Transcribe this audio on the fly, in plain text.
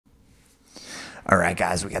Alright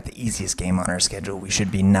guys, we got the easiest game on our schedule. We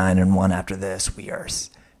should be 9-1 after this. We are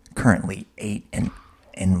currently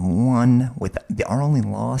 8-1 with our only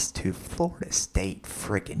loss to Florida State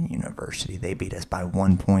freaking University. They beat us by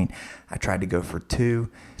 1 point. I tried to go for 2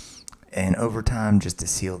 in overtime just to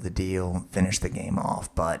seal the deal, finish the game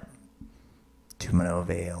off, but to no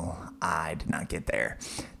avail. I did not get there.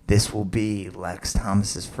 This will be Lex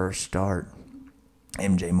Thomas's first start.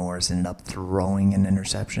 MJ Morris ended up throwing an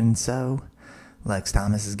interception, so Lex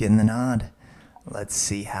Thomas is getting the nod. Let's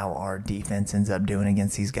see how our defense ends up doing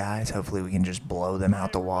against these guys. Hopefully we can just blow them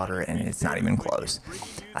out the water, and it's not even close.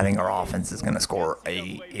 I think our offense is going to score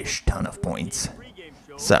a-ish ton of points.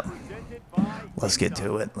 So, let's get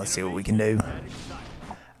to it. Let's see what we can do.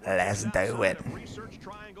 Let's do it.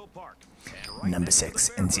 Number 6,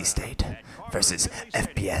 NC State versus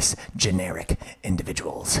FBS generic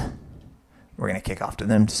individuals. We're going to kick off to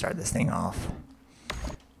them to start this thing off.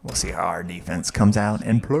 We'll see how our defense comes out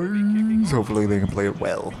and plays. Hopefully they can play it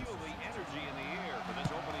well.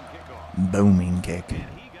 Booming kick.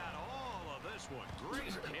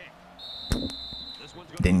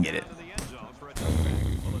 Didn't get it.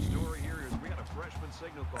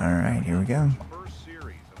 Alright, here we go.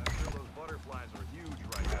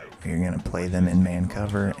 You're going to play them in man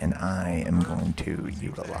cover, and I am going to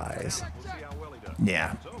utilize,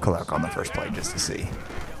 Clark on the first play just to see.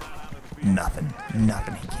 Nothing.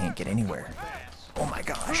 He can't get anywhere. Oh my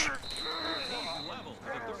gosh.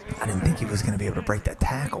 I didn't think he was going to be able to break that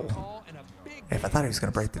tackle. If I thought he was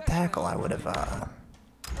going to break the tackle, I would have,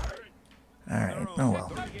 Alright,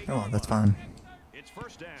 oh well, that's fine.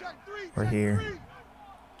 We're here.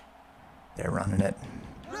 They're running it.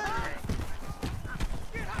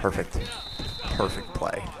 Perfect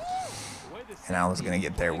play. And I was going to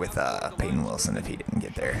get there with Peyton Wilson if he didn't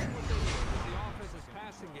get there.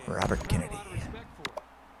 Robert Kennedy.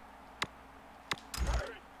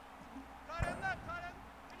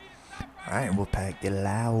 Alright, Wolfpack, get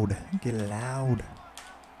loud.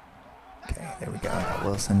 Okay, there we go. Got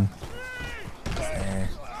Wilson. There.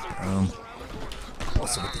 Boom.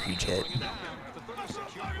 Wilson with the huge hit.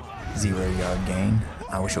 0-yard gain.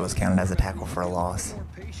 I wish it was counted as a tackle for a loss.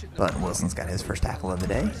 But Wilson's got his first tackle of the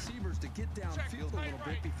day.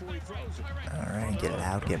 Alright, get it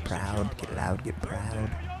out, get proud. Get it out, get proud.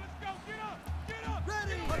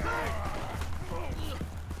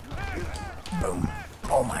 Boom.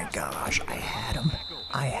 Oh my gosh, I had him.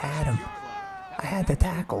 I had the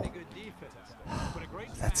tackle.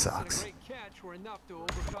 That sucks.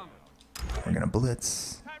 We're gonna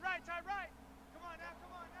blitz.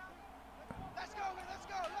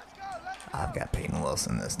 I've got Peyton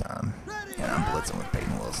Wilson this time. And I'm blitzing with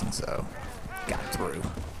Peyton Wilson, so got through.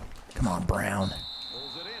 Come on, Brown.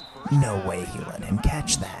 No way he let him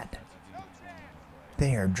catch that.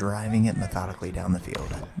 They are driving it methodically down the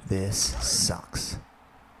field. This sucks.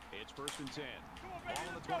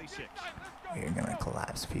 We're going to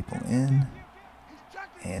collapse people in.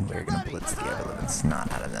 And we're going to blitz the ever-living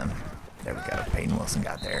snot out of them. There we go. Peyton Wilson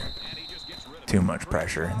got there. Too much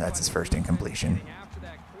pressure. That's his first incompletion.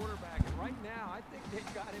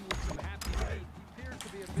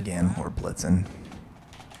 Again, we're blitzing.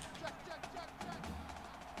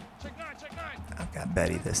 I've got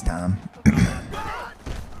Betty this time. Boom.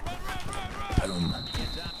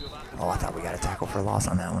 Oh, I thought we got a tackle for a loss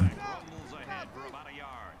on that one.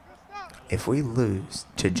 If we lose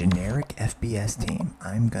to generic FBS team,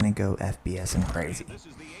 I'm going to go FBS and crazy.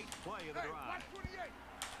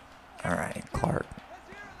 Alright, Clark.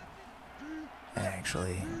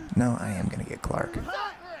 Actually, no, I am going to get Clark.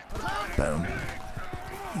 Boom.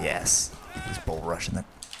 Yes. He's bull rushing the...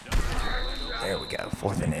 There we go.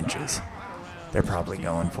 4th and inches. They're probably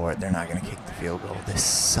going for it. They're not going to kick the field goal. This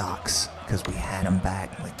sucks because we had them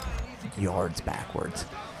back like yards backwards.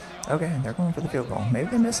 Okay, they're going for the field goal.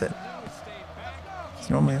 Maybe they miss it. It's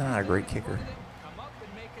normally not a great kicker.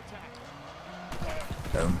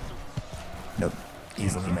 Boom. Nope.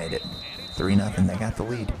 Easily made it. 3-0. They got the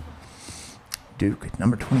lead. Duke.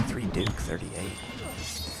 Number 23, Duke. 38.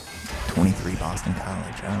 23, Boston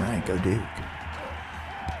College. All right, go Duke.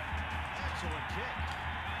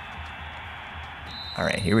 All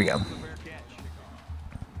right, here we go.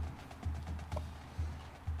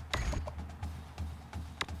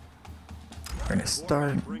 We're going to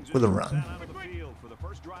start with a run.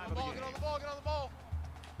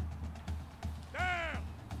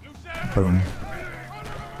 Boom.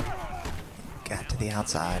 Got to the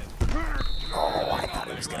outside. Oh, I thought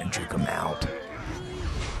he was going to juke him out.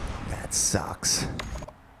 That sucks.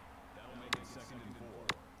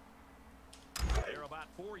 They're about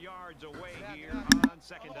 4 yards away here on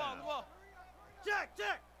second down. Check,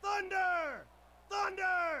 Thunder!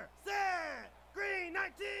 Thunder! Set! Green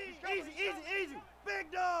 19! Easy, easy, easy!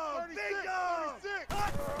 Big dog! Big dog!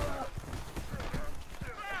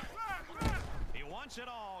 He wants it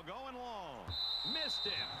all, going long. Missed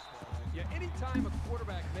him. Yeah, anytime a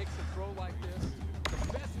quarterback makes a throw like this,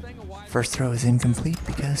 the best thing a wide First throw is incomplete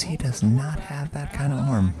because he does not have that kind of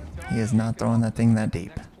arm. He is not throwing that thing that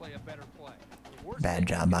deep. play a better play. Bad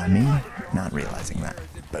job by me, not realizing that.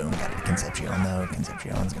 Boom, got it to Concepcion though.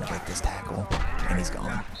 Concepcion's gonna break this tackle, and he's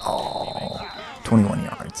gone. Oh, 21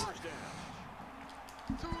 yards.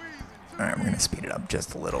 Alright, we're gonna speed it up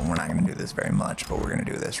just a little. We're not gonna do this very much, but we're gonna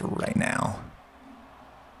do this right now.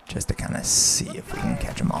 Just to kind of see if we can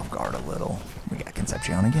catch him off guard a little. We got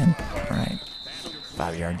Concepcion again. Alright,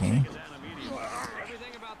 5-yard gain.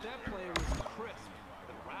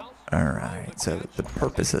 Alright, so the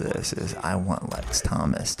purpose of this is I want Lex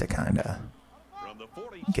Thomas to kind of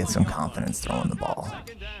get some confidence throwing the ball.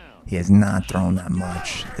 He has not thrown that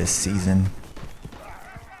much this season.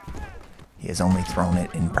 He has only thrown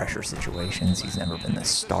it in pressure situations. He's never been the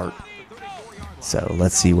start. So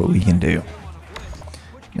let's see what we can do.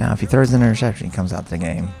 Now, if he throws an interception, he comes out the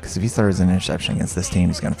game. Because if he throws an interception against this team,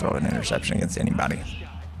 he's going to throw an interception against anybody.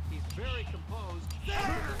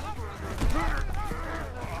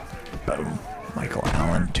 Boom. Michael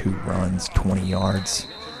Allen, 2 runs, 20 yards.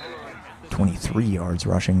 23 yards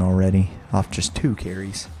rushing already off just 2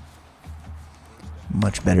 carries.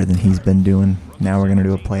 Much better than he's been doing. Now we're going to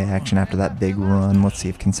do a play action after that big run. Let's see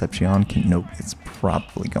if Concepcion can... Nope, it's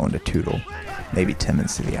probably going to Tootle. Maybe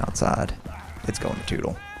Timmons to the outside. It's going to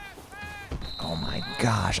Tootle. Oh my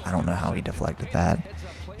gosh, I don't know how he deflected that.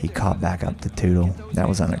 He caught back up to Tootle. That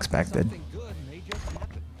was unexpected.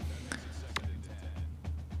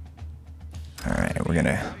 Alright, we're going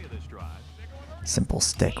to... Simple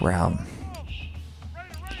stick route.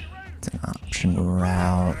 It's an option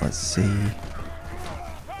route. Let's see.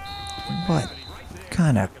 What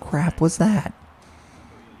kind of crap was that?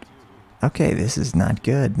 Okay, this is not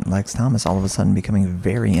good. Lex Thomas all of a sudden becoming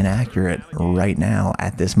very inaccurate right now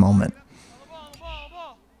at this moment.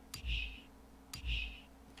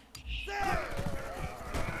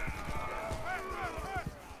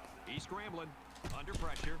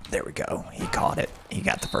 There we go. He caught it. He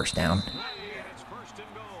got the first down.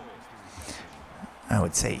 I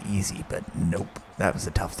would say easy, but nope. That was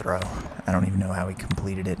a tough throw. I don't even know how he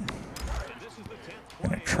completed it. I'm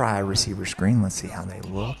going to try a receiver screen. Let's see how they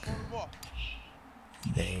look.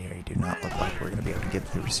 They do not look like we're going to be able to get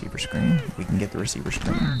the receiver screen. We can get the receiver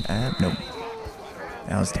screen. Nope.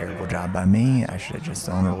 That was a terrible job by me. I should have just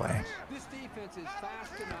thrown it away.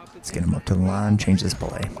 Let's get him up to the line. Change this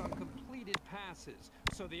play.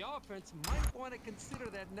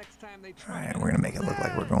 Alright, we're going to make it look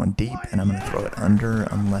like we're going deep, and I'm going to throw it under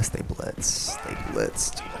unless they blitz. They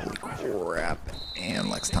blitzed. Holy crap. And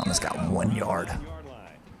Lex Thomas got 1 yard.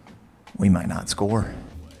 We might not score.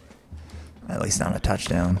 At least not a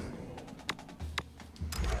touchdown.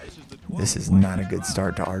 This is not a good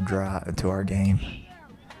start to our drive, to our game.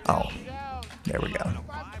 Oh, there we go.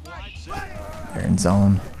 They're in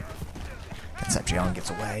zone. Concepcion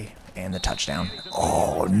gets away. And the touchdown.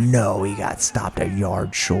 Oh, no, he got stopped a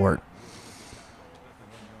yard short.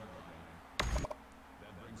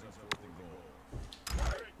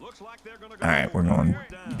 All right, we're going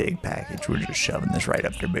big package. We're just shoving this right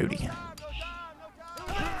up their booty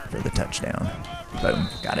for the touchdown. Boom,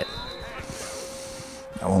 got it.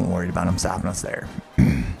 I won't worry about him stopping us there.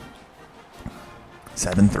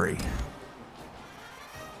 7-3.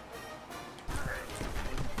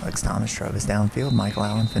 Lex Thomas drove us downfield. Michael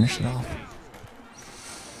Allen finished it off.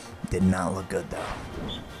 Did not look good, though.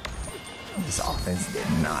 This offense did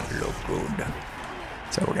not look good.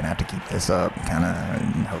 So we're going to have to keep this up, kind of,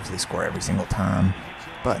 and hopefully score every single time.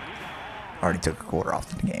 But already took a quarter off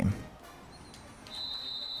the game.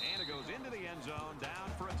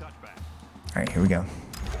 All right, here we go.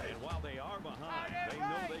 And while they are behind, they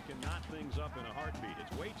know they can knot things up in a heartbeat.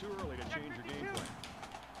 It's way too early to change your game plan.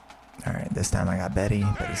 All right, this time I got Betty,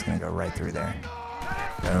 but he's going to go right through there.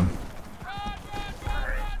 Boom.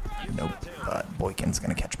 Nope, but Boykin's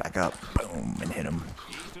going to catch back up. Boom, and hit him.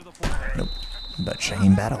 Nope, but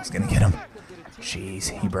Shaheem Battle's going to get him. Jeez,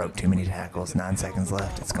 he broke too many tackles. 9 seconds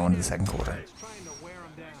left. It's going to the second quarter.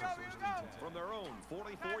 From their own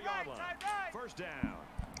 44-yard line. First down.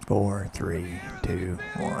 4, 3, 2,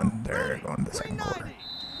 1. They're going to the second quarter.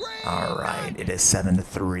 All right, it is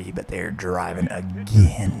 7-3, but they're driving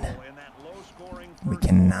again. We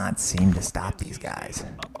cannot seem to stop these guys.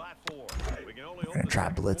 We're going to try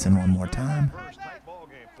blitzing one more time.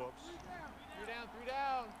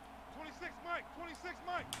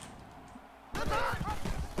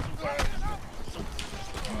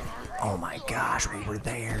 gosh, we were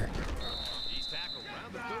there.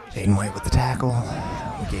 Aiden White with the tackle.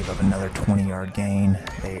 We gave up another 20-yard gain.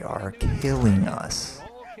 They are killing us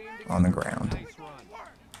on the ground.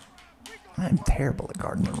 I am terrible at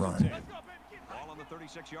guarding the run.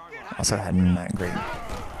 Also hadn't that great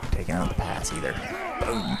taking out the pass either.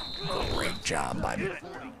 Boom. Great job by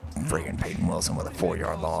friggin' Peyton Wilson with a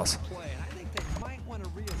 4-yard loss.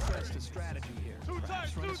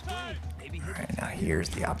 Alright, now here's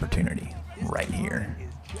the opportunity. Right here.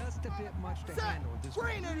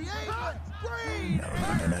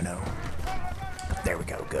 No. There we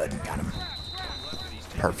go. Good. Got him.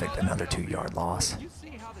 Perfect. Another 2-yard loss.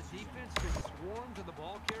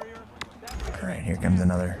 Alright, here comes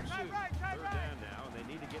another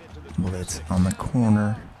blitz on the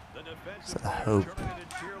corner. So the hope,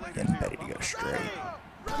 getting Betty to go straight.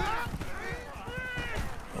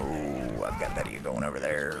 Oh, I've got Betty going over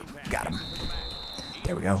there. Got him.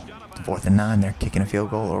 There we go. 4th and 9. They're kicking a field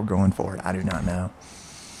goal or going for it. I do not know.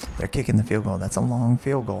 They're kicking the field goal. That's a long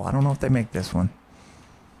field goal. I don't know if they make this one.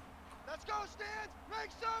 Let's go, Stans! Make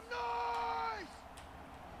some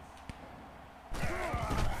noise!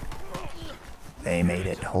 They made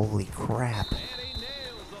it. Holy crap.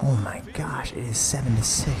 Oh my gosh, it is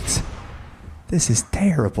 7-6. This is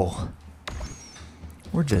terrible.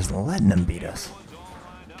 We're just letting them beat us.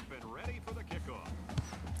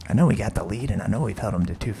 I know we got the lead, and I know we've held them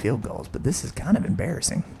to 2 field goals, but this is kind of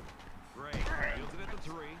embarrassing.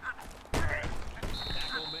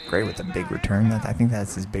 Gray with a big return. I think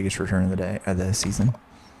that's his biggest return of the day, of the season.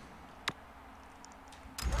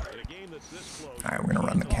 All right, we're gonna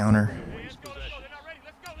run the counter.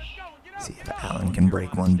 See if Allen can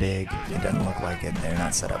break one big. It doesn't look like it. They're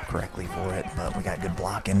not set up correctly for it, but we got good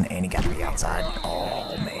blocking, and he got to be outside.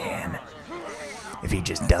 Oh man! If he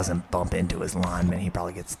just doesn't bump into his lineman, he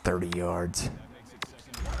probably gets 30 yards.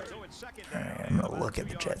 All right, I'm gonna look at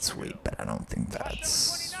the jet sweep, but I don't think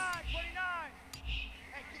that's.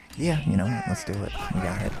 Yeah, you know, let's do it. We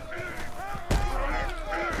got it.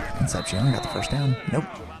 Concepcion got the first down. Nope.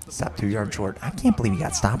 Stopped 2 yards short. I can't believe he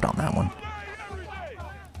got stopped on that one.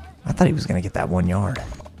 I thought he was going to get that 1 yard.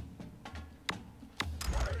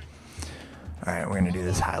 Alright, we're going to do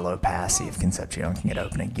this high-low pass, see if Concepcion can get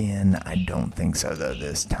open again. I don't think so, though,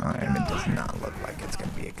 this time. It does not look like it's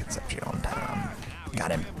going to be a Concepcion time.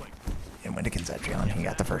 Got him. It went to Concepcion. He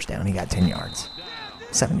got the first down. He got 10 yards.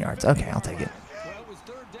 7 yards. Okay, I'll take it.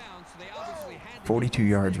 42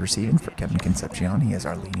 yards receiving for Kevin Concepcion. He is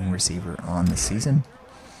our leading receiver on the season.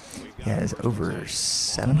 He has over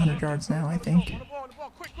 700 yards now, I think.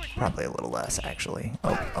 Probably a little less, actually.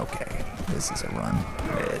 Oh, okay. This is a run.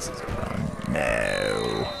 This is a run.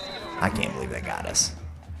 No. I can't believe they got us.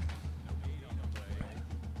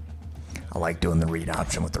 I like doing the read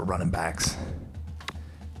option with the running backs,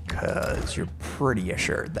 because you're pretty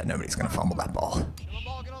assured that nobody's going to fumble that ball.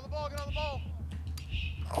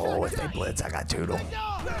 Oh, if they blitz, I got Tootle.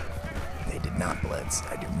 They did not blitz.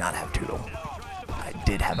 I do not have Tootle. I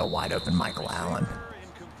did have a wide open Michael Allen,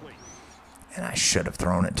 and I should have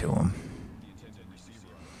thrown it to him.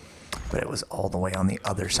 But it was all the way on the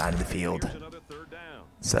other side of the field.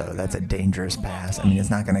 So that's a dangerous pass. I mean, it's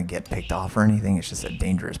not going to get picked off or anything. It's just a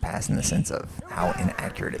dangerous pass in the sense of how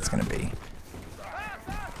inaccurate it's going to be.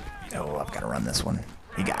 Oh, I've got to run this one.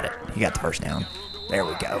 He got it. He got the first down. There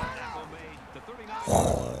we go.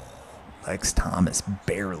 Oh, Lex Thomas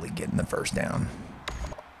barely getting the first down.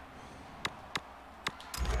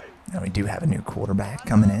 Now we do have a new quarterback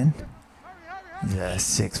coming in. He's a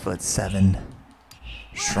 6'7",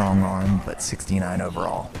 strong arm, but 69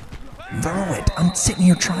 overall. Throw it! I'm sitting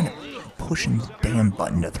here trying to pushing the damn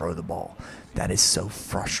button to throw the ball. That is so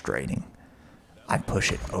frustrating. I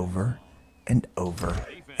push it over and over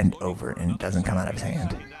and over, and it doesn't come out of his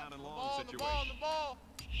hand.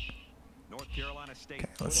 Okay,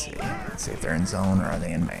 let's see. Let's see if they're in zone or are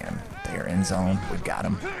they in man. They are in zone. We got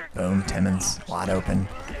him. Boom. Timmons wide open.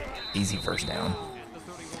 Easy first down.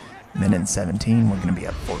 Minute 17. We're going to be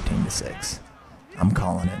up 14-6. I'm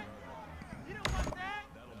calling it.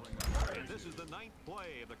 This is the 9th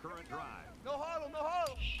play of the current drive. No huddle, no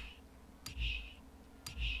huddle.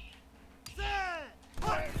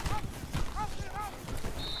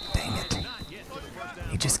 Dang it.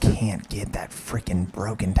 He just can't get that freaking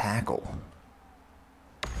broken tackle.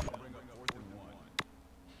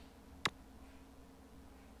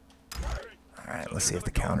 Alright, let's see if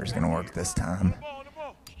the counter's going to work this time.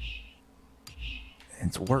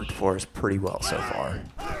 It's worked for us pretty well so far.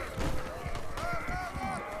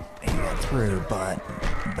 He got through, but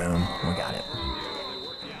boom, we got it.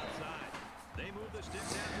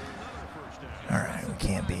 Alright, we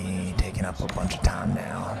can't be taking up a bunch of time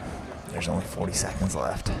now. There's only 40 seconds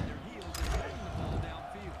left.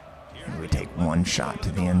 We take one shot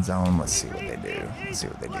to the end zone. Let's see what they do. Let's see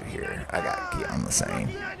what they do here. I got Keon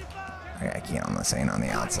Lassane. On the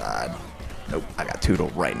outside. Nope, I got Tootle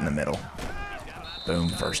right in the middle. Boom,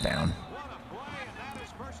 first down.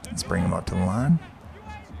 Let's bring him up to the line.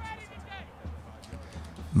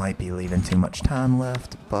 Might be leaving too much time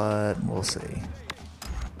left, but we'll see.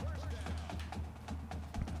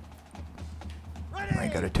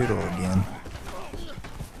 Might go to Tootle again.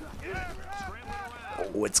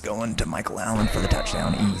 Oh, it's going to Michael Allen for the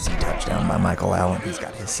touchdown. Easy touchdown by Michael Allen. He's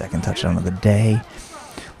got his second touchdown of the day.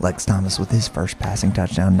 Lex Thomas with his first passing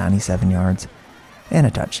touchdown, 97 yards and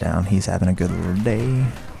a touchdown. He's having a good little day.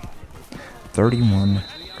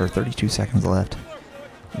 32 seconds left.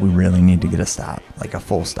 We really need to get a stop, like a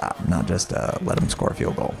full stop, not just let them score a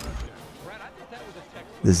field goal.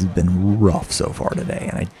 This has been rough so far today,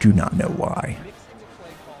 and I do not know why.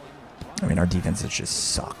 I mean, our defense has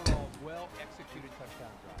just sucked.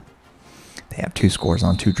 They have 2 scores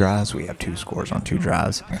on 2 drives. We have 2 scores on 2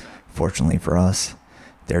 drives. Fortunately for us,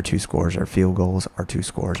 their 2 scores are field goals. Our 2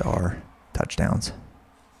 scores are touchdowns.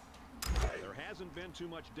 There hasn't been too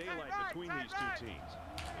much daylight between these two teams.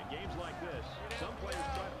 In games like this, some players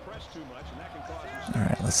try to press too much, and that can cause mistakes. All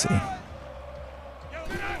right, let's see.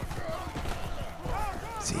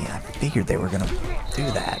 See, I figured they were going to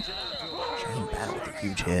do that. Shane Battle with a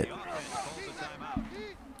huge hit.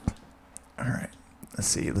 All right, let's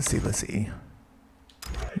see.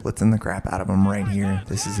 Blitzing the crap out of them right here.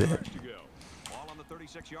 This is it.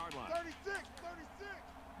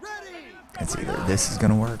 It's either this is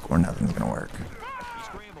going to work or nothing's going to work.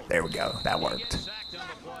 There we go. That worked.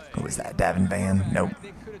 Who was that? Davin Van? Nope.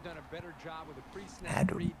 Had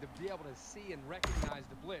to. Be able to see and recognize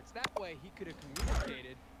the blitz. That way he could have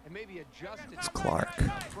communicated and maybe adjusted. It's Clark.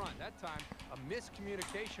 That time, a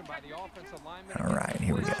miscommunication by the offensive lineman. All right,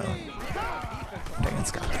 here we go. Dang,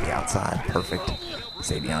 Scott to the outside. Perfect.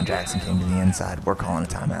 Savion Jackson came to the inside. We're calling a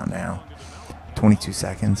timeout now. 22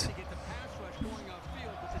 seconds.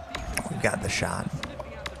 We've got the shot.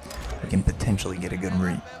 We can potentially get a good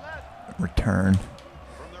return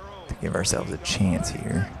to give ourselves a chance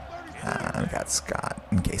here. I've got Scott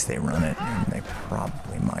in case they run it, and they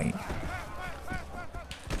probably might.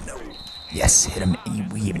 No. Yes, hit him.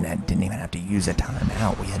 We didn't even have to use a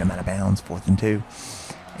timeout. We hit him out of bounds. 4th and 2.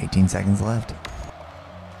 18 seconds left.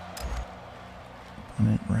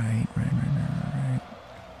 Right.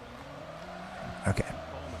 Okay.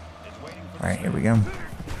 All right, here we go.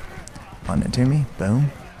 Punt it to me.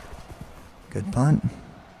 Boom. Good punt.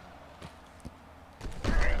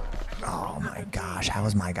 Oh my gosh, how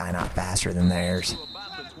is my guy not faster than theirs?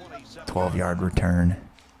 12-yard return.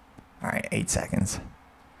 All right, 8 seconds.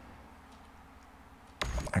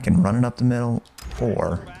 I can run it up the middle,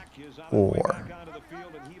 or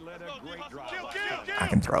I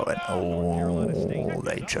can throw it. Oh,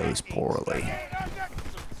 they chose poorly.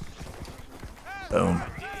 Boom.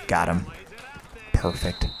 Got him.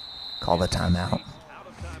 Perfect. Call the timeout.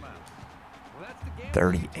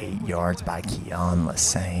 38 yards by Keon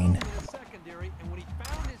Lassane.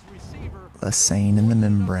 Lassane in the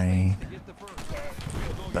membrane.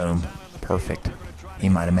 Boom. Perfect. He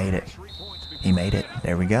might have made it. He made it.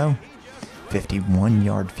 There we go.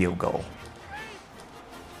 51-yard field goal.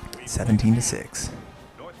 17-6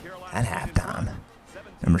 at halftime.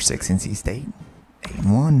 Number 6 NC State.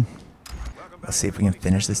 8-1. Let's see if we can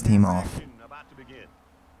finish this team off.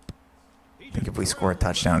 I think if we score a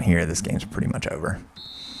touchdown here, this game's pretty much over.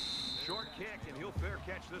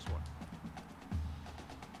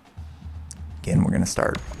 Again, we're going to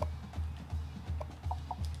start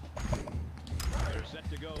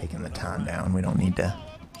taking the time down. We don't need to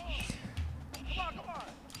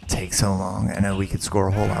take so long. I know we could score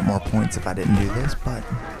a whole lot more points if I didn't do this, but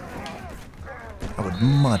I would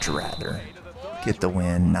much rather get the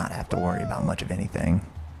win, not have to worry about much of anything.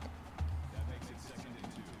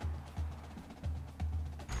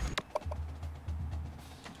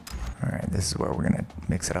 Alright, this is where we're going to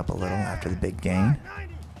mix it up a little after the big gain.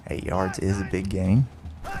 8 yards is a big gain.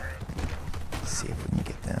 Let's see if we can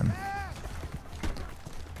get them.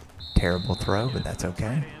 Terrible throw, but that's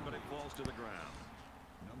okay.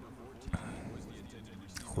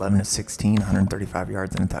 11-16, 135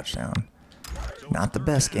 yards and a touchdown. Not the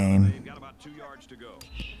best game,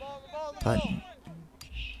 but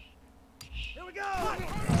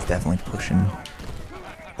he's definitely pushing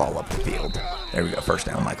ball up the field. There we go, first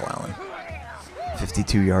down, Michael Allen.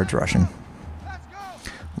 52 yards rushing.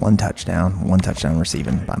 One touchdown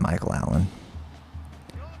receiving by Michael Allen.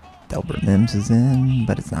 Delbert Mims is in,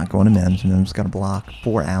 but it's not going to Mims. Mims got a block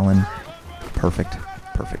for Allen. Perfect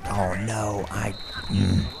Perfect. Oh, no.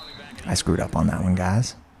 I screwed up on that one,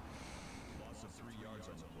 guys.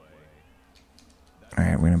 All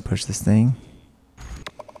right, we're going to push this thing.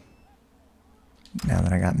 Now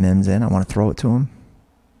that I got Mims in, I want to throw it to him.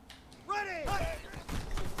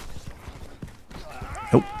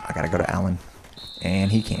 Nope, I got to go to Allen.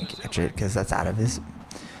 And he can't catch it because that's out of his...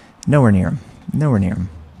 Nowhere near him. Nowhere near him.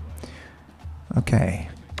 Okay.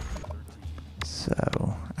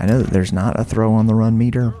 So, I know that there's not a throw on the run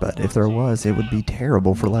meter, but if there was, it would be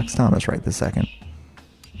terrible for Lex Thomas right this second.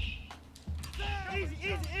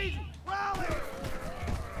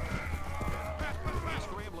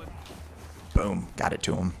 Boom, got it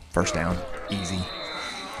to him. First down, easy.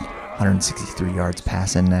 163 yards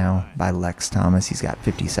passing now by Lex Thomas. He's got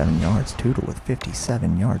 57 yards total with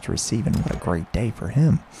 57 yards receiving. What a great day for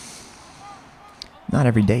him. Not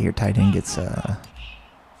every day your tight end gets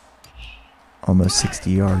almost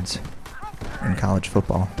 60 yards in college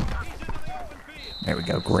football. There we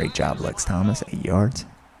go. Great job, Lex Thomas. 8 yards.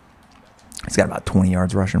 He's got about 20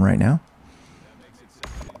 yards rushing right now.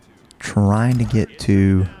 Trying to get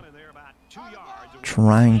to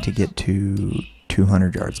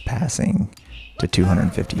 200 yards passing to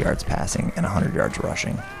 250 yards passing and 100 yards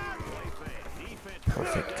rushing.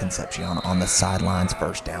 Perfect Concepcion on the sidelines.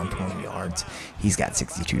 First down, 20 yards. He's got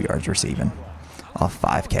 62 yards receiving. Off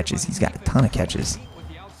 5 catches. He's got a ton of catches.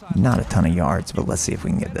 Not a ton of yards, but let's see if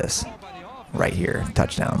we can get this. Right here.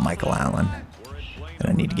 Touchdown, Michael Allen. And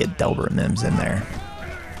I need to get Delbert Mims in there.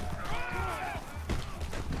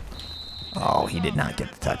 Oh, he did not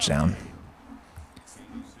get the touchdown.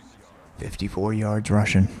 54 yards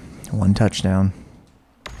rushing. 1 touchdown.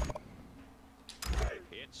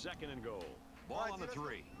 It's second and goal. Ball on the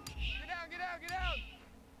 3.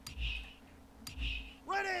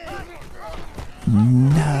 Ready!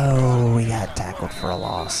 No, he got tackled for a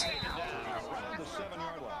loss.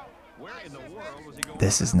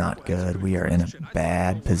 This is not good. We are in a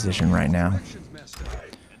bad position right now.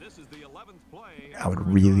 I would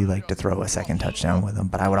really like to throw a second touchdown with him,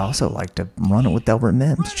 but I would also like to run it with Delbert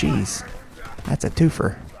Mims. Jeez, that's a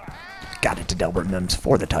twofer. Got it to Delbert Mims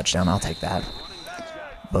for the touchdown. I'll take that.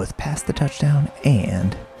 Both passed the touchdown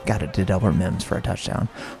and got it to Delbert Mims for a touchdown.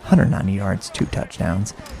 190 yards, 2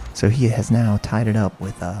 touchdowns. So he has now tied it up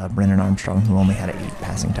with Brennan Armstrong, who only had 8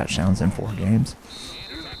 passing touchdowns in 4 games.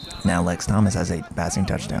 Now Lex Thomas has 8 passing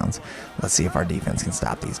touchdowns. Let's see if our defense can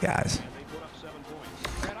stop these guys.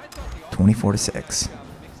 24-6.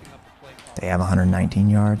 They have 119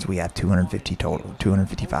 yards. We have 250 total,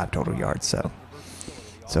 255 total yards.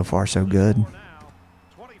 So far so good.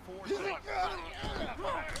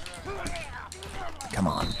 Come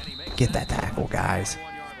on, get that tackle, guys.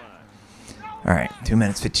 All right, 2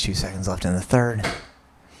 minutes 52 seconds left in the third.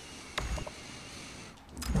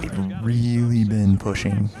 We've really been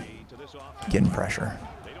pushing, getting pressure.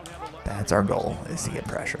 That's our goal, is to get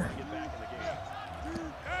pressure.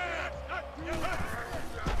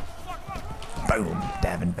 Boom,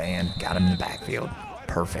 Davin Van got him in the backfield.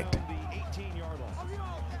 Perfect.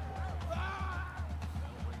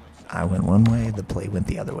 I went one way, the play went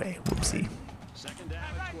the other way. Whoopsie.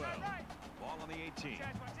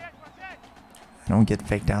 I don't get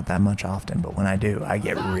faked out that much often, but when I do, I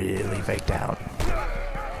get really faked out.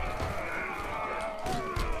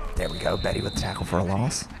 There we go, Betty with the tackle for a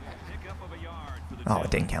loss. Oh,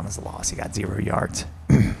 it didn't count as a loss. He got 0 yards.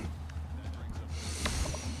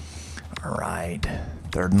 All right,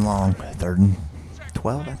 3rd and long, 3rd and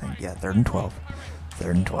 12, I think. Yeah, 3rd and 12.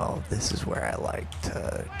 3rd and 12. This is where I like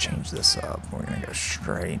to change this up. We're going to go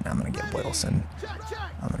straight, and I'm going to get Wilson.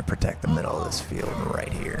 I'm going to protect the middle of this field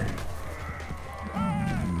right here.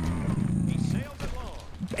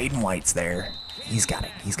 Aiden White's there. He's got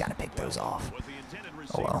it. He's got to pick those off.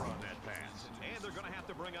 Oh, well.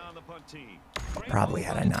 Probably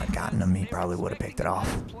had I not gotten him, he probably would have picked it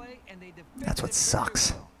off. That's what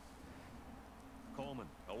sucks.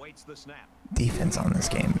 Defense on this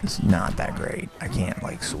game is not that great. I can't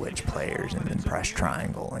like switch players and then press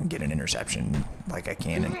triangle and get an interception like I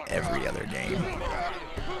can in every other game.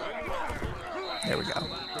 There we go.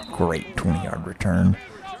 Great 20-yard return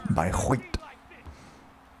by Hoyt.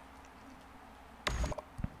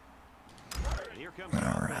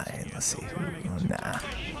 Alright, let's see. Nah.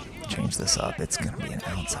 Change this up. It's going to be an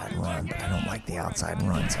outside run, but I don't like the outside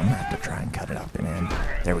run, so I'm going to have to try and cut it up and in.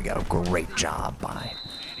 There we go. Great job by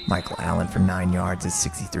Michael Allen for 9 yards. It's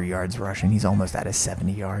 63 yards rushing. He's almost at his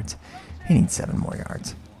 70 yards. He needs 7 more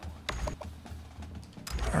yards.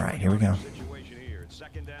 Alright, here we go.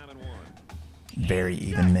 Very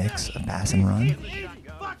even mix of pass and run.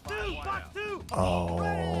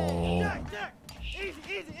 Oh.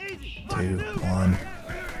 2, 1.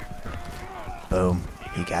 Boom.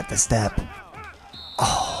 He got the step.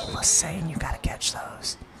 Oh, Lassane, you gotta catch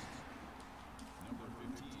those.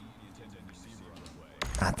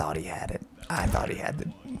 I thought he had it. I thought he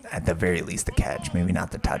had at the very least the catch. Maybe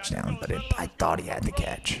not the touchdown, but I thought he had the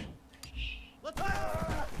catch.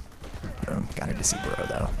 Boom. Got it to see Burrow,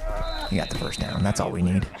 though. He got the first down. That's all we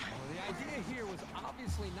need. The idea here was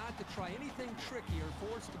obviously not to try anything tricky or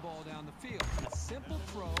force the ball down the field. A simple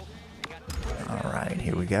throw. They got the first down. All right,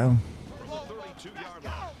 here we go. 32-yard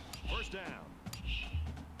line. First down.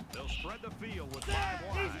 They'll spread the field with 5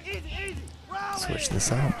 wide. Easy. Switch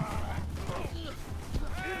this up.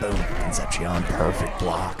 Boom. Concepcion. Perfect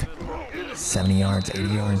block. 70 yards, 80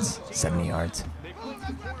 yards, 70 yards.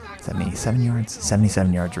 77 yards,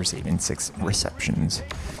 77 yards receiving, 6 receptions.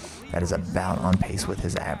 That is about on pace with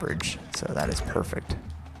his average, so that is perfect.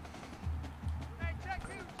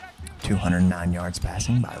 209 yards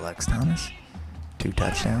passing by Lex Thomas. 2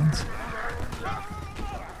 touchdowns.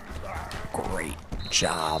 Great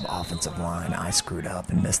job, offensive line. I screwed up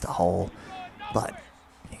and missed a hole, but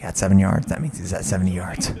he got 7 yards. That means he's at 70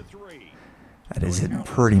 yards. That is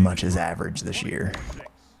pretty much his average this year.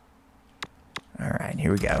 All right,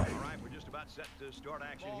 here we go. All right, we're just about set to start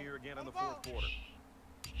action here again in the fourth quarter.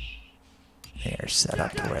 They are set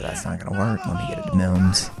up to where that's not going to work. Let me get it to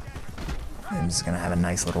Milnes. Milnes is going to have a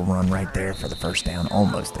nice little run right there for the first down.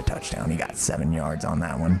 Almost a touchdown. He got 7 yards on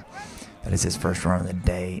that one. That is his first run of the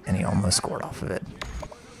day, and he almost scored off of it.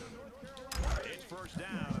 It's first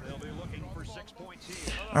down. They'll be looking for 6 points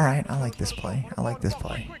here. All right, I like this play. I like this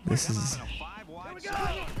play. This is...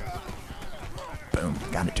 Boom.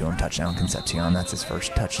 Got it to him. Touchdown, Concepcion. That's his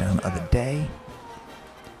first touchdown of the day.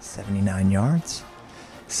 79 yards.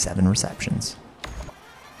 7 receptions.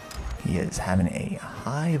 He is having a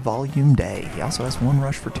high volume day. He also has 1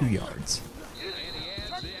 rush for 2 yards.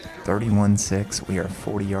 31-6. We are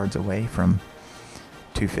 40 yards away from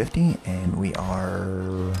 250, and we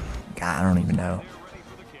are, God, I don't even know,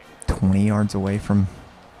 20 yards away from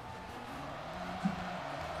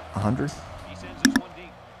 100. He sends this one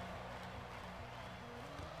deep.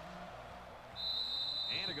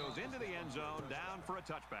 And it goes into the end zone, down for a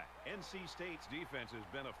touchback. NC State's defense has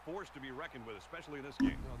been a force to be reckoned with, especially in this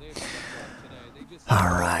game.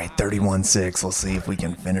 All right, 31-6. Let's see if we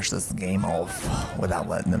can finish this game off without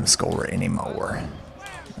letting them score anymore.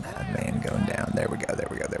 That man going down. There we go.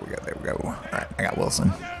 All right, I got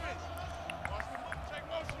Wilson.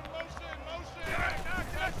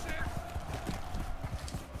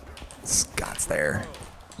 Scott's there.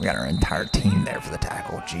 We got our entire team there for the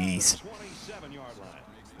tackle. Jeez. 27-yard line.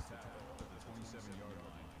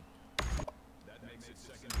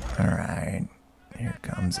 All right, here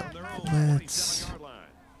comes a blitz.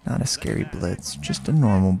 Not a scary blitz, just a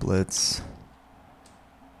normal blitz.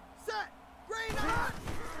 Set. Green hot.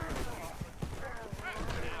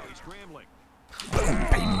 Now he's scrambling. Boom,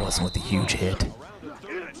 Peyton Wilson with a huge hit.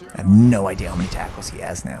 I have no idea how many tackles he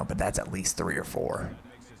has now, but that's at least 3 or 4.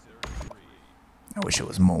 I wish it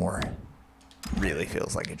was more. Really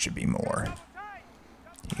feels like it should be more.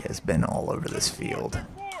 He has been all over this field.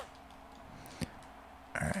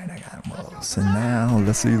 All right, I got Wilson now.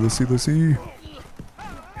 Let's see.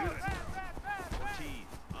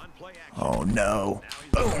 Oh, no.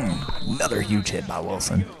 Boom. Another huge hit by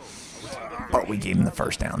Wilson. But we gave him the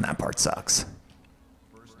first down. That part sucks.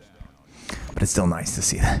 But it's still nice to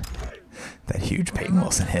see that huge Peyton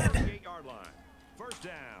Wilson hit. 8-yard line. First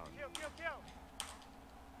down.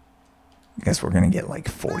 I guess we're going to get like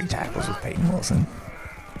 40 tackles with Peyton Wilson.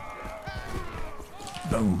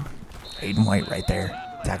 Boom. Hayden White right there.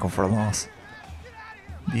 Tackle for a loss.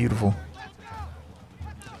 Beautiful.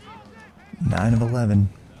 9 of 11.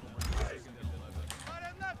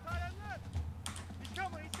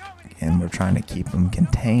 And we're trying to keep them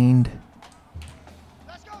contained.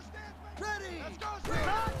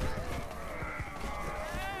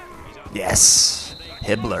 Yes.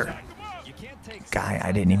 Hibbler. Guy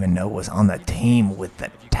I didn't even know was on the team with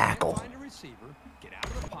the tackle. Get out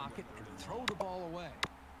of the pocket and throw the ball away.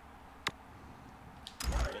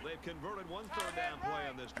 Well, they've converted one third down play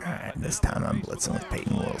on this drive. All right, this time I'm blitzing with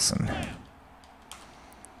Peyton Wilson.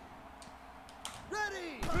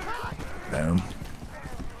 Boom.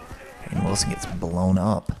 Peyton Wilson gets blown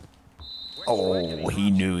up. Oh,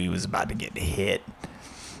 he knew he was about to get hit.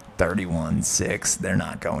 31-6. They're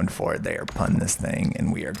not going for it. They are punting this thing,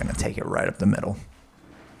 and we are going to take it right up the middle.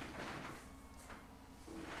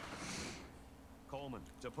 Coleman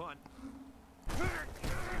to punt.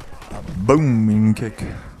 A booming kick.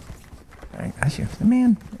 Actually,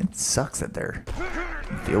 man, it sucks that their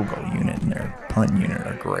field goal unit and their punt unit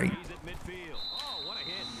are great.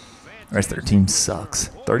 The rest of their team sucks.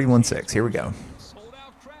 31-6. Here we go. Sold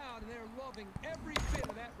out crowd, and they're loving every bit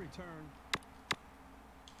of that return.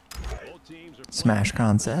 Both teams are Smash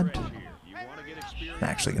concept. here. You want to get experience. I'm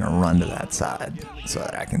actually going to run to that side so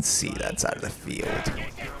that I can see that side of the field.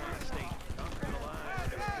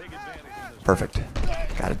 Perfect.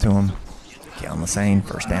 Got it to him. Kalen Lassane,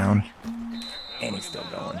 first down. And he's still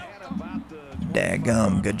going.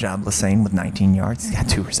 Daggum. Good job, Lassane, with 19 yards. He's got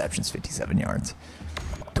 2 receptions, 57 yards.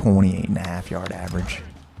 28.5 yard average.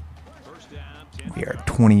 We are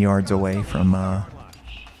 20 yards away from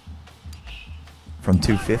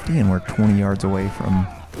 250, and we're 20 yards away from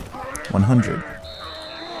 100.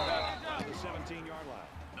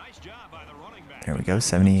 There we go,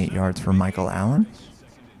 78 yards for Michael Allen.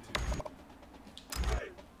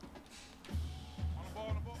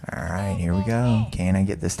 All right, here we go. Can I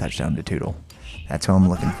get this touchdown to Tootle? That's who I'm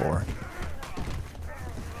looking for.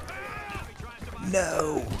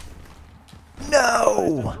 No.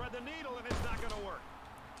 No.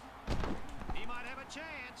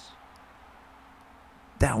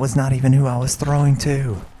 That was not even who I was throwing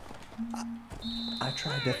to. I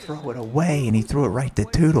tried to throw it away, and he threw it right to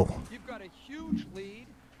Tootle. You've got a huge lead,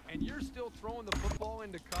 and you're still throwing the football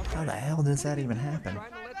into cover. How the hell does that even happen?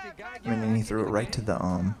 Trying to let the guy I mean, and he threw it right to the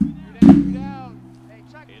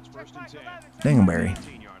It's first and 10. Dingleberry.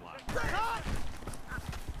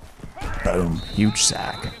 Boom, huge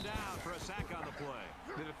sack. Down for a sack on the play.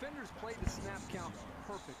 The defenders played the snap count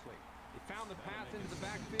perfectly. They found the path into the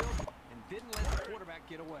backfield and didn't let the quarterback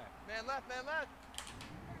get away. Man left, man left.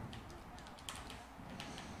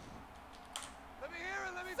 Let me hear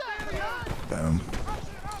it, let me feel it. Boom.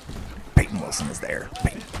 Peyton Wilson is there.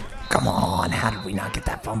 Peyton. Come on, how did we not get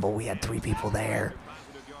that fumble? We had 3 people there.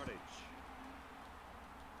 Positive yardage.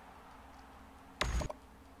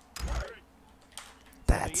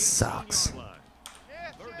 That sucks.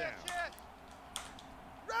 Yes, yes, yes.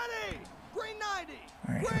 Ready. Green 90.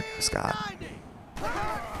 All right, here we go, Scott. 90.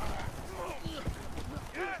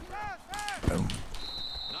 Boom.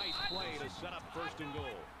 Nice play to set up first and goal.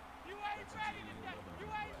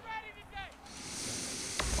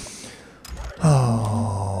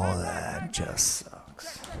 Oh, that just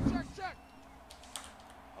sucks. Check, check.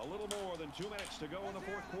 A little more than 2 minutes to go in the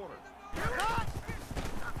fourth quarter.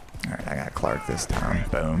 All right, I got Clark this time.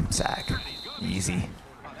 Boom, sack. Easy.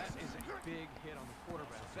 That is a big hit on the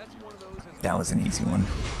quarterback. That's one of those. That was an easy one.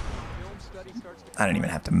 Film study starts to I didn't even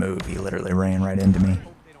have to move. He literally ran right into me.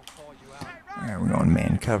 hope they don't call you out. All right, we're going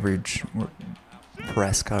man coverage,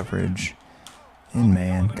 press coverage, in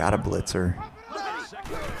man. Got a blitzer.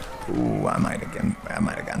 Ooh, I might have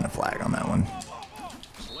gotten the flag on that one.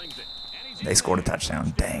 They scored a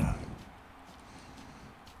touchdown. Dang.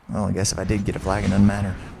 Well, I guess if I did get a flag, it doesn't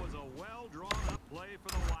matter. Was a well-drawn-up play for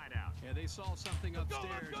the wideout. Yeah, they saw something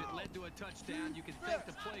upstairs. It led to a touchdown. You can thank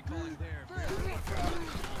the play calling there.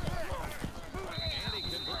 And he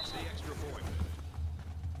converts the extra point.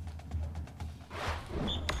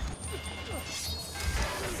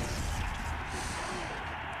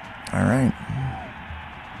 All right.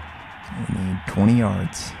 We need 20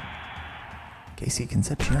 yards. Casey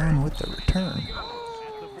Concepcion with the return. At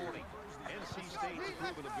the 40. NC State's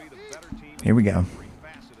proven to be the better team. Here we go. Every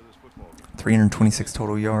facet of this football game. 326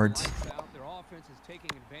 total yards. Their offense is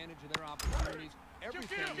taking advantage of their opportunities.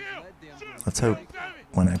 Everything has led them to Let's hope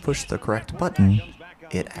when I push the correct button,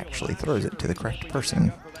 it actually throws it to the correct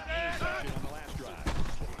person.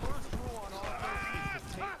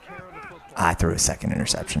 I threw a second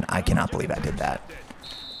interception. I cannot believe I did that.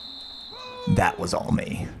 That was all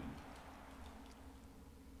me.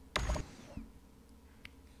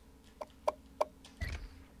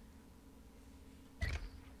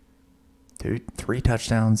 Dude, 3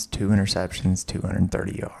 touchdowns, 2 interceptions,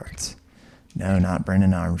 230 yards. No, not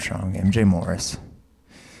Brendan Armstrong. MJ Morris.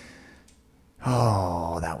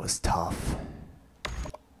 Oh, that was tough.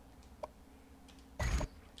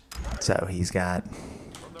 So he's got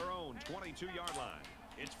From their own 22-yard line.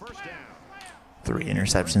 It's first down. 3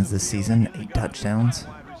 interceptions this season, 8 touchdowns.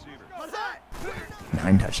 Wide receiver.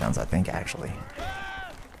 9 touchdowns, I think, actually.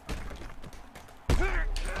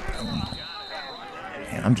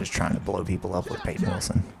 Man, I'm just trying to blow people up with Peyton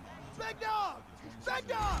Wilson. Big dog. Big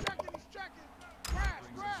dog.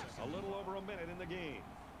 A little over a minute in the game.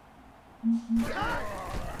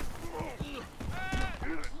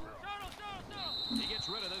 He gets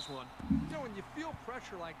rid of this one. You know, when you feel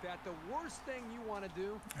pressure like that, the worst thing you want to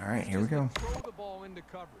do All right, is here we just go. to throw the ball into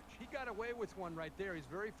coverage. He got away with one right there. He's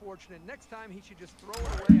very fortunate. Next time, he should just throw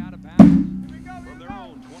it away out of bounds. From their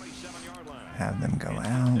own 27-yard line. Have them go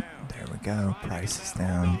out. There we go. Price is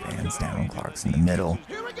down. Van's down. Clark's in the middle.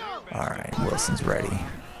 Here we go. All right, Wilson's ready.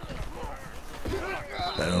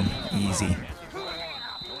 Boom. Easy.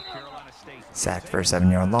 Sack for a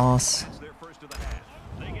 7-yard loss.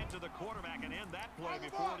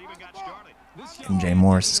 MJ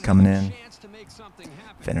Morris is coming in.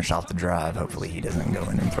 Finish off the drive. Hopefully he doesn't go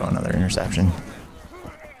in and throw another interception.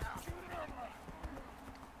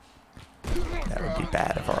 That would be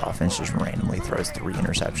bad if our offense just randomly throws 3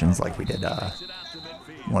 interceptions like we did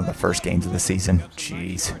one of the first games of the season.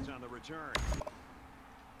 Jeez.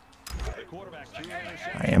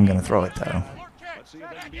 I am going to throw it, though.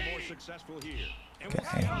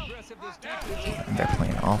 Okay. They're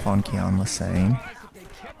playing off on Keon Lassane.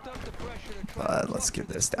 But let's get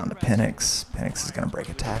this down to Penix. Penix is going to break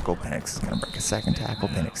a tackle. Penix is going to break a second tackle.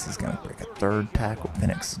 Penix is going to break a third tackle.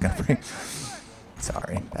 Penix is going to break...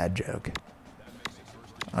 Sorry, bad joke.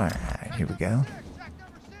 Alright, here we go.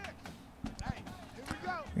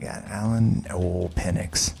 We got Allen. Oh,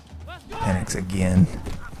 Penix. Penix again.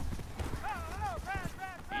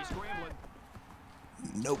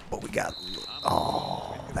 Nope, but we got...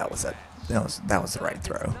 Oh, that was the right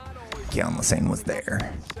throw. Keon Lassane was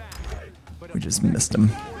there. We just missed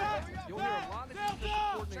him.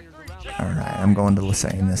 Alright, I'm going to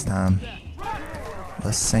Lassane this time.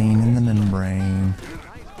 Lassane in the membrane.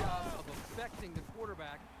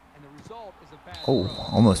 Oh,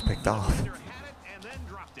 almost picked off.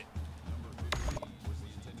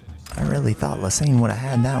 I really thought Lassane would have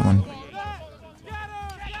had that one.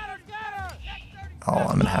 Oh,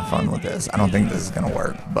 I'm going to have fun with this. I don't think this is going to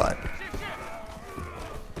work, but...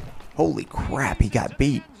 Holy crap, he got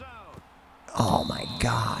beat. Oh my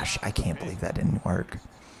gosh, I can't believe that didn't work.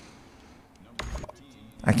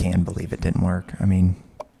 I can believe it didn't work. I mean,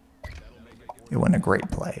 it wasn't a great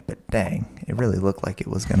play, but dang, it really looked like it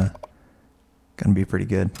was gonna be pretty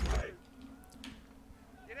good.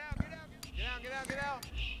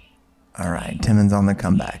 All right, Timmons on the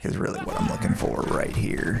comeback is really what I'm looking for right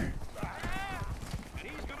here.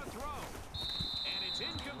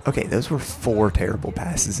 Okay, those were 4 terrible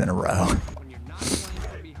passes in a row.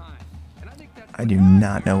 I do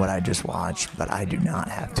not know what I just watched, but I do not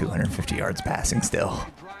have 250 yards passing still.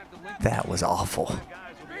 That was awful.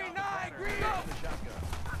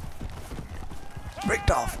 Ricked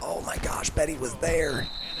off. Oh my gosh, Betty was there.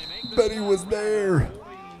 Betty was there.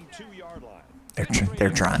 They're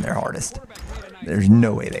trying their hardest. There's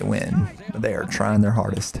no way they win, but they are trying their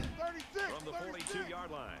hardest.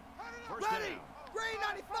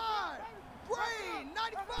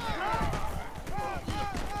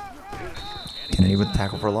 Kennedy with the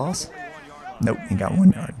tackle for a loss. Nope, he got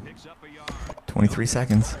 1 yard. 23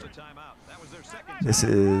 seconds. This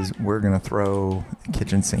is, we're going to throw the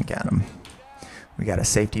kitchen sink at him. We got a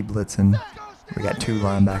safety blitzing. We got 2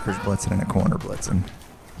 linebackers blitzing and a corner blitzing.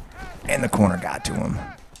 And the corner got to him.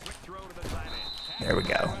 There we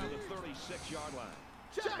go.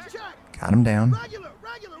 Got him down.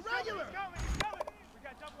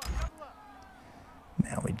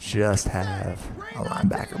 Now we just have a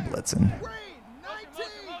linebacker blitzing.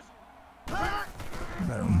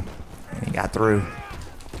 Boom. And he got through.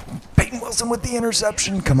 Peyton Wilson with the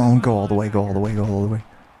interception. Come on, go all the way, go all the way, go all the way.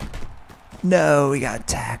 No, he got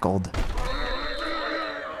tackled.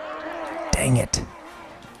 Dang it.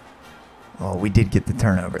 Well, we did get the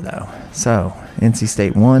turnover, though. So, NC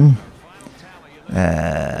State won.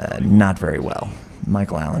 Not very well.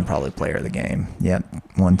 Michael Allen, probably player of the game. Yep,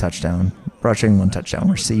 1 touchdown rushing, 1 touchdown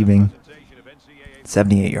receiving.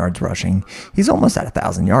 78 yards rushing. He's almost at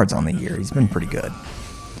 1,000 yards on the year. He's been pretty good.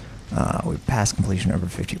 We passed completion over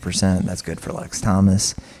 50%. That's good for Lex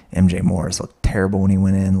Thomas. MJ Morris looked terrible when he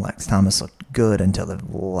went in. Lex Thomas looked good until the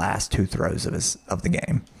last 2 throws of the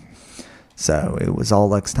game. So it was all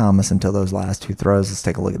Lex Thomas until those last 2 throws. Let's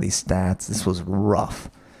take a look at these stats. This was rough.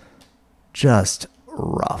 Just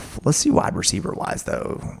rough. Let's see wide receiver-wise,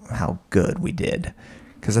 though, how good we did.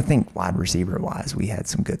 Because I think wide receiver-wise, we had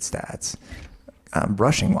some good stats.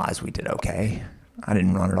 Rushing-wise, we did okay. I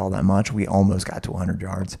didn't run it all that much. We almost got to 100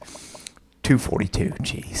 yards. 242,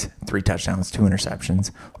 jeez. 3 touchdowns, 2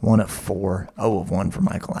 interceptions. 1 of 4, 0 of 1 for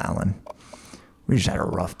Michael Allen. We just had a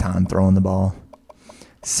rough time throwing the ball.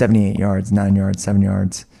 78 yards, 9 yards, 7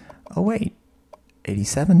 yards. Oh, wait.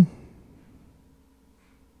 87?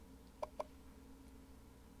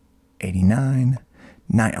 89?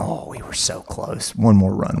 9. Oh, we were so close. 1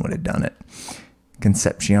 more run would have done it.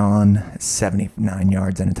 Concepcion, 79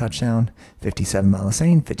 yards and a touchdown. 57 by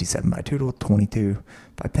Lassane, 57 by Tootle, 22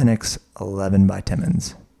 by Penix, 11 by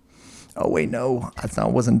Timmons. Oh, wait, no.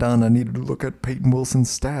 That wasn't done. I needed to look at Peyton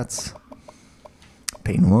Wilson's stats.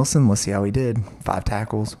 Peyton Wilson, let's see how he did. 5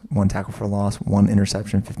 tackles, 1 tackle for a loss, 1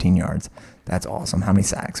 interception, 15 yards. That's awesome. How many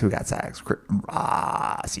sacks? Who got sacks?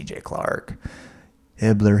 CJ Clark.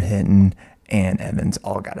 Hibbler, Hinton, and Evans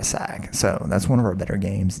all got a sack. So that's one of our better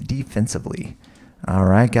games defensively. All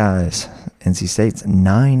right, guys. NC State's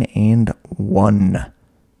 9-1.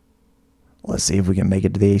 Let's see if we can make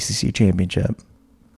it to the ACC championship.